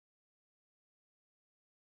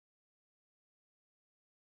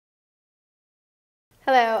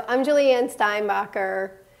Hello, I'm Julianne Steinbacher,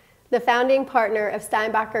 the founding partner of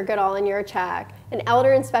Steinbacher Goodall and Yurchak, an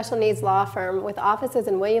elder and special needs law firm with offices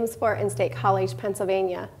in Williamsport and State College,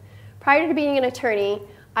 Pennsylvania. Prior to being an attorney,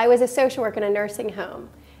 I was a social worker in a nursing home,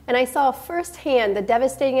 and I saw firsthand the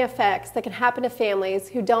devastating effects that can happen to families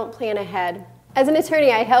who don't plan ahead. As an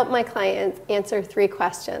attorney, I help my clients answer 3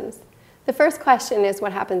 questions. The first question is,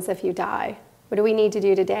 what happens if you die? What do we need to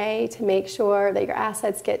do today to make sure that your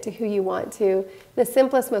assets get to who you want to in the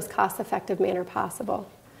simplest, most cost-effective manner possible?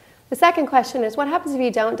 The second question is, what happens if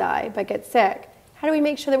you don't die but get sick? How do we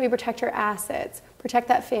make sure that we protect your assets, protect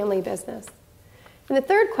that family business? And the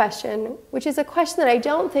third question, which is a question that I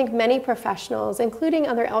don't think many professionals, including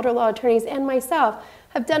other elder law attorneys and myself,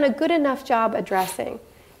 have done a good enough job addressing.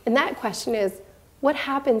 And that question is, what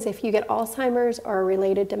happens if you get Alzheimer's or a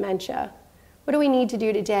related dementia? What do we need to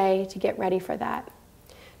do today to get ready for that?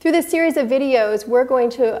 Through this series of videos, we're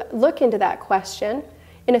going to look into that question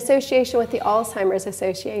in association with the Alzheimer's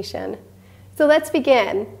Association. So let's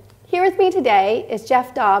begin. Here with me today is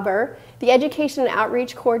Jeff Dauber, the Education and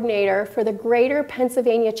Outreach Coordinator for the Greater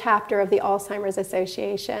Pennsylvania chapter of the Alzheimer's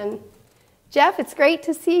Association. Jeff, it's great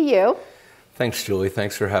to see you. Thanks, Julie.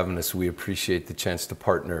 Thanks for having us. We appreciate the chance to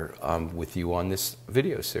partner with you on this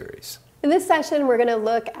video series. In this session, we're going to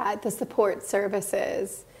look at the support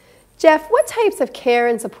services. Jeff, what types of care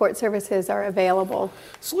and support services are available?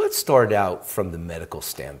 So let's start out from the medical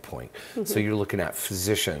standpoint. So you're looking at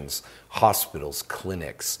physicians, hospitals,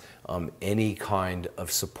 clinics, any kind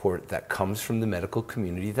of support that comes from the medical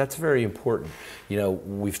community. That's very important. You know,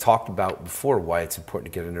 we've talked about before why it's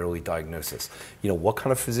important to get an early diagnosis. You know, what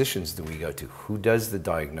kind of physicians do we go to? Who does the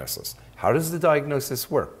diagnosis? How does the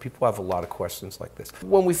diagnosis work? People have a lot of questions like this.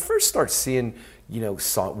 When we first start seeing, you know,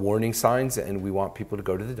 warning signs and we want people to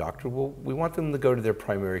go to the doctor, well, we want them to go to their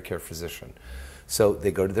primary care physician. So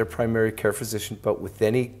they go to their primary care physician, but with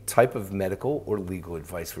any type of medical or legal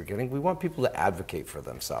advice we're getting, we want people to advocate for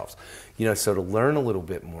themselves. You know, so to learn a little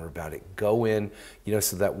bit more about it, go in, you know,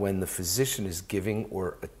 so that when the physician is giving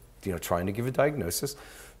or, you know, trying to give a diagnosis,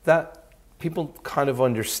 that people kind of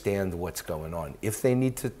understand what's going on. If they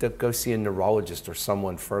need to go see a neurologist or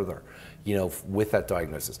someone further, you know, with that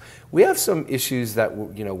diagnosis. We have some issues that,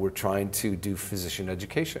 you know, we're trying to do physician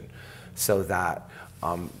education so that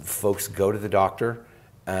folks go to the doctor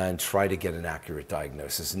and try to get an accurate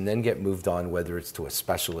diagnosis and then get moved on, whether it's to a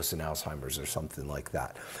specialist in Alzheimer's or something like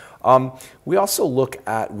that. We also look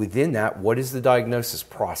at, within that, what is the diagnosis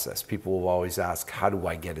process? People will always ask, how do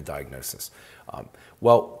I get a diagnosis?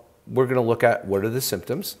 Well, we're going to look at what are the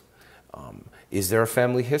symptoms. Is there a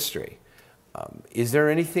family history? Is there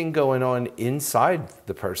anything going on inside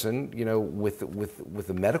the person, you know, with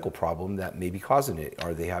a medical problem that may be causing it?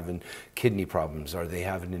 Are they having kidney problems? Are they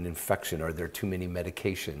having an infection? Are there too many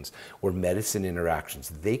medications or medicine interactions?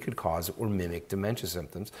 They could cause or mimic dementia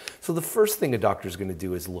symptoms. So the first thing a doctor is going to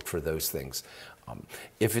do is look for those things.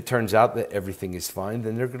 If it turns out that everything is fine,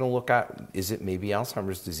 then they're going to look at, is it maybe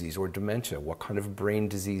Alzheimer's disease or dementia? What kind of brain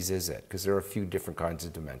disease is it? Because there are a few different kinds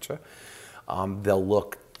of dementia.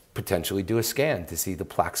 They'll potentially do a scan to see the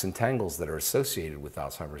plaques and tangles that are associated with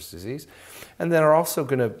Alzheimer's disease. And then are also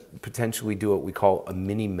going to potentially do what we call a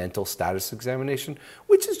mini mental status examination,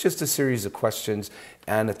 which is just a series of questions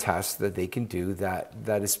and a test that they can do that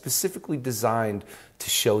is specifically designed to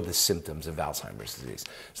show the symptoms of Alzheimer's disease.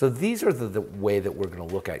 So these are the way that we're going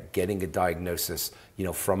to look at getting a diagnosis, you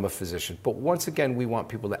know, from a physician. But once again, we want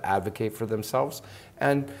people to advocate for themselves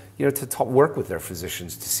and, you know, to work with their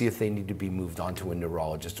physicians to see if they need to be moved on to a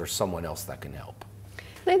neurologist or someone else that can help.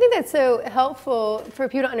 And I think that's so helpful for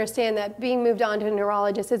people to understand that being moved on to a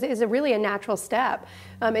neurologist is really a natural step.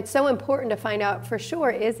 It's so important to find out for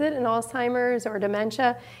sure, is it an Alzheimer's or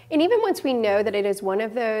dementia? And even once we know that it is one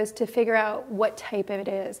of those, to figure out what type of it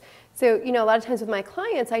is. So, you know, a lot of times with my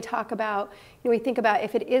clients, I talk about, you know, we think about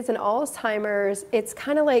if it is an Alzheimer's, it's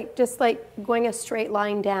kind of like just like going a straight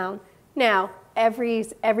line down. Now,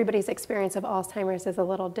 everybody's experience of Alzheimer's is a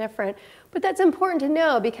little different, but that's important to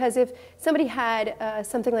know because if somebody had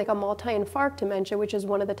something like a multi-infarct dementia, which is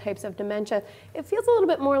one of the types of dementia, it feels a little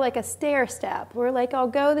bit more like a stair step, where like I'll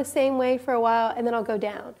go the same way for a while and then I'll go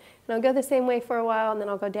down, and I'll go the same way for a while and then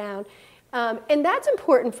I'll go down. And that's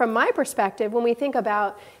important from my perspective when we think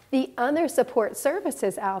about the other support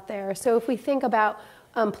services out there. So if we think about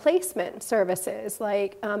placement services,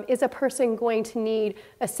 like is a person going to need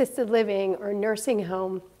assisted living or nursing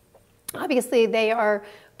home? Obviously, they are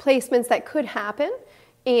placements that could happen.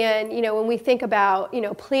 And, you know, when we think about, you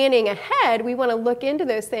know, planning ahead, we want to look into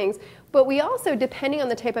those things. But we also, depending on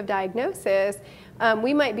the type of diagnosis,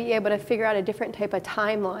 we might be able to figure out a different type of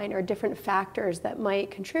timeline or different factors that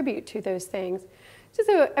might contribute to those things. just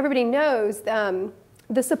so everybody knows,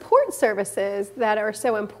 the support services that are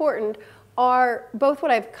so important are both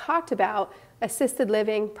what I've talked about, assisted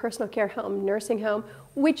living, personal care home, nursing home,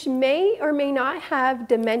 which may or may not have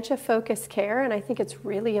dementia-focused care, and I think it's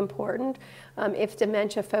really important if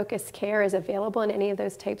dementia-focused care is available in any of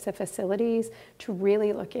those types of facilities to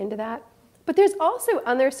really look into that. But there's also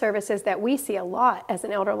other services that we see a lot as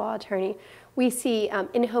an elder law attorney. We see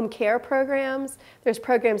in-home care programs. There's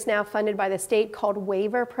programs now funded by the state called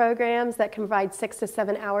waiver programs that can provide 6 to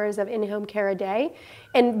 7 hours of in-home care a day.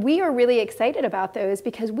 And we are really excited about those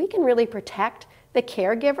because we can really protect the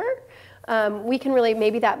caregiver. We can really,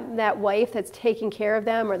 maybe that wife that's taking care of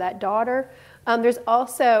them or that daughter. There's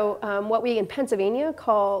also what we in Pennsylvania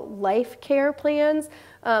call life care plans,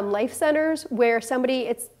 life centers, where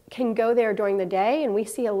somebody can go there during the day. And we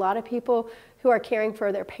see a lot of people who are caring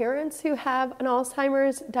for their parents who have an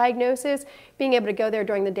Alzheimer's diagnosis, being able to go there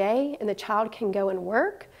during the day, and the child can go and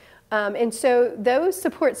work. And so those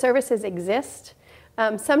support services exist.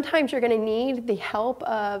 Sometimes you're going to need the help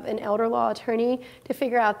of an elder law attorney to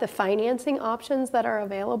figure out the financing options that are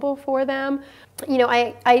available for them. You know,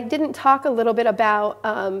 I didn't talk a little bit about,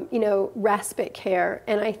 respite care,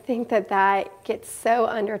 and I think that gets so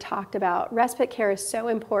under-talked about. Respite care is so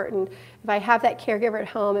important. If I have that caregiver at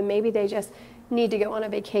home and maybe they just need to go on a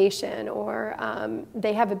vacation or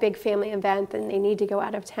they have a big family event and they need to go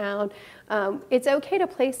out of town, it's okay to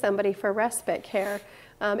place somebody for respite care.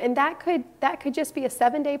 And that could just be a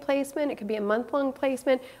 7-day placement. It could be a month-long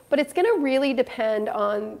placement, but it's going to really depend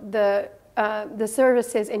on the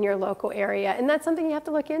services in your local area, and that's something you have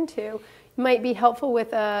to look into. It might be helpful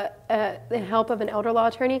with the help of an elder law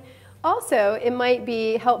attorney. Also, it might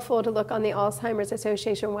be helpful to look on the Alzheimer's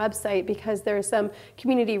Association website because there's some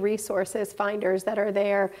community resources finders that are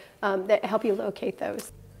there that help you locate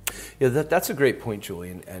those. Yeah, that's a great point,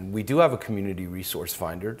 Julie, and we do have a community resource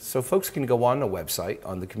finder, so folks can go on the website,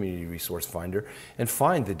 on the community resource finder, and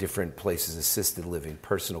find the different places: assisted living,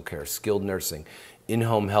 personal care, skilled nursing,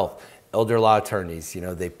 in-home health, elder law attorneys.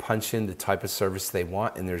 They punch in the type of service they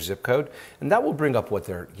want in their zip code, and that will bring up what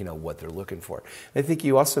they're looking for. And I think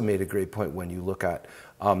you also made a great point when you look at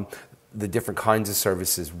the different kinds of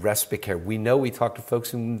services, respite care. We talk to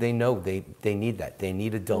folks and they know they need that. They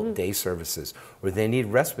need adult day services or they need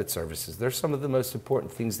respite services. They're some of the most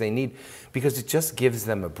important things they need because it just gives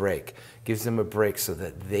them a break so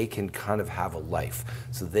that they can kind of have a life,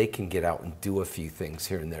 so they can get out and do a few things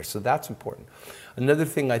here and there. So that's important. Another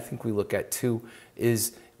thing I think we look at too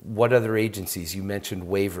is what other agencies. You mentioned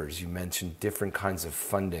waivers, you mentioned different kinds of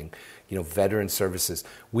funding, veteran services.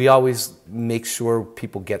 We always make sure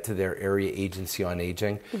people get to their area agency on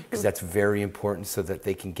aging because that's very important so that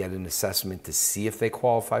they can get an assessment to see if they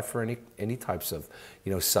qualify for any types of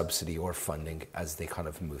subsidy or funding as they kind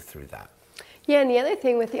of move through that. Yeah, and the other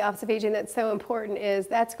thing with the Office of Aging that's so important is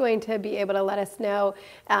that's going to be able to let us know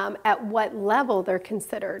at what level they're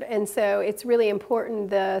considered. And so it's really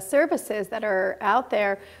important the services that are out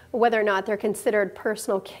there, whether or not they're considered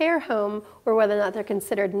personal care home or whether or not they're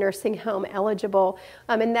considered nursing home eligible.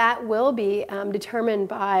 And that will be determined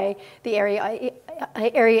by the area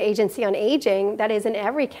agency on aging that is in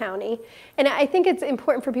every county. And I think it's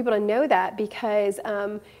important for people to know that because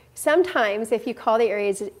sometimes if you call the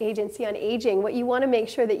area agency on aging, what you want to make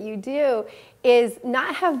sure that you do is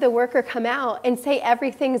not have the worker come out and say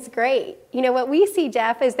everything's great. What we see,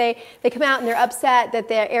 Jeff, is they come out and they're upset that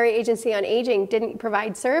the area agency on aging didn't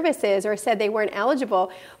provide services or said they weren't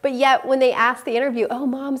eligible. But yet when they ask the interview, oh,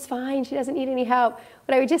 mom's fine, she doesn't need any help.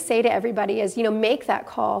 What I would just say to everybody is, make that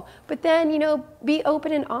call, but then, be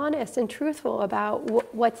open and honest and truthful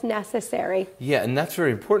about what's necessary. Yeah, and that's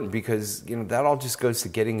very important because, that all just goes to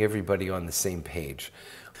getting everybody on the same page.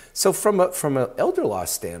 So from an elder law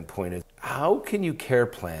standpoint, how can you care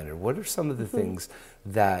plan, or what are some of the things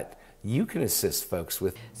that you can assist folks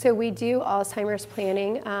with? So we do Alzheimer's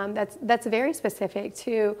planning. That's very specific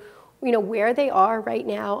to where they are right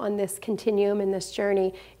now on this continuum and this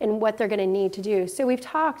journey and what they're going to need to do. So we've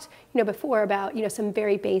talked before about some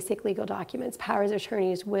very basic legal documents, powers of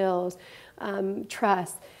attorneys, wills,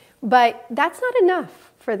 trusts, but that's not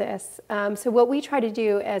enough for this. So what we try to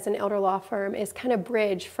do as an elder law firm is kind of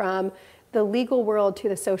bridge from the legal world to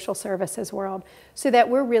the social services world so that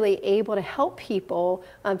we're really able to help people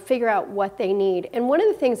figure out what they need. And one of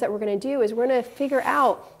the things that we're going to do is we're going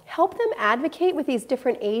to help them advocate with these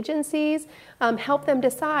different agencies, help them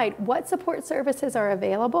decide what support services are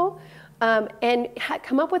available, and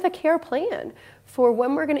come up with a care plan for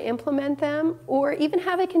when we're going to implement them, or even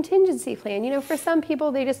have a contingency plan. You know, for some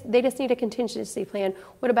people, they just need a contingency plan.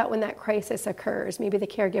 What about when that crisis occurs? Maybe the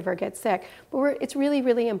caregiver gets sick. But it's really,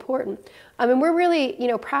 really important. And we're really,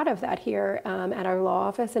 proud of that here at our law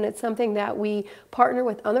office, and it's something that we partner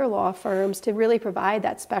with other law firms to really provide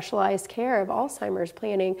that specialized care of Alzheimer's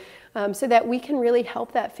planning, so that we can really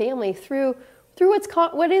help that family through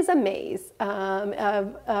what is a maze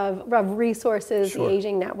of resources, Sure. the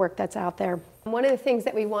aging network that's out there. One of the things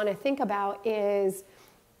that we want to think about is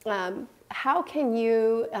how can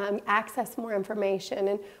you access more information?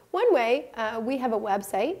 And one way, we have a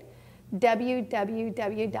website,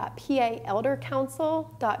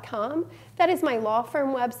 www.paeldercouncil.com. That is my law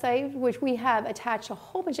firm website, which we have attached a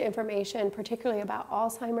whole bunch of information, particularly about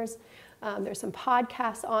Alzheimer's. There's some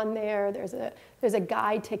podcasts on there. There's a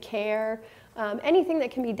guide to care. Anything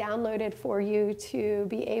that can be downloaded for you to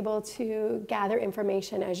be able to gather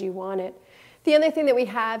information as you want it. The other thing that we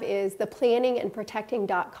have is the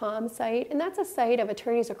planningandprotecting.com site, and that's a site of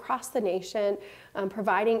attorneys across the nation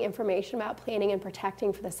providing information about planning and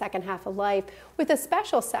protecting for the second half of life, with a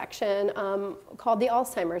special section called the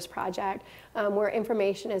Alzheimer's Project, where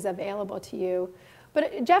information is available to you.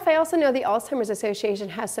 But Jeff, I also know the Alzheimer's Association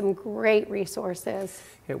has some great resources.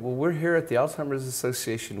 Yeah, well, we're here at the Alzheimer's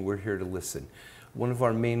Association. We're here to listen. One of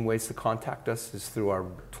our main ways to contact us is through our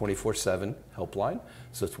 24/7 helpline.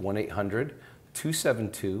 So it's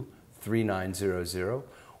 1-800-272-3900.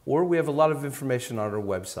 Or we have a lot of information on our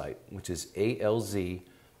website, which is alz.org.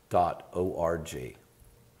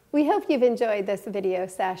 We hope you've enjoyed this video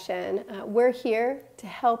session. We're here to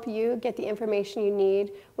help you get the information you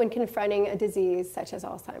need when confronting a disease such as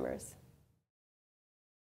Alzheimer's.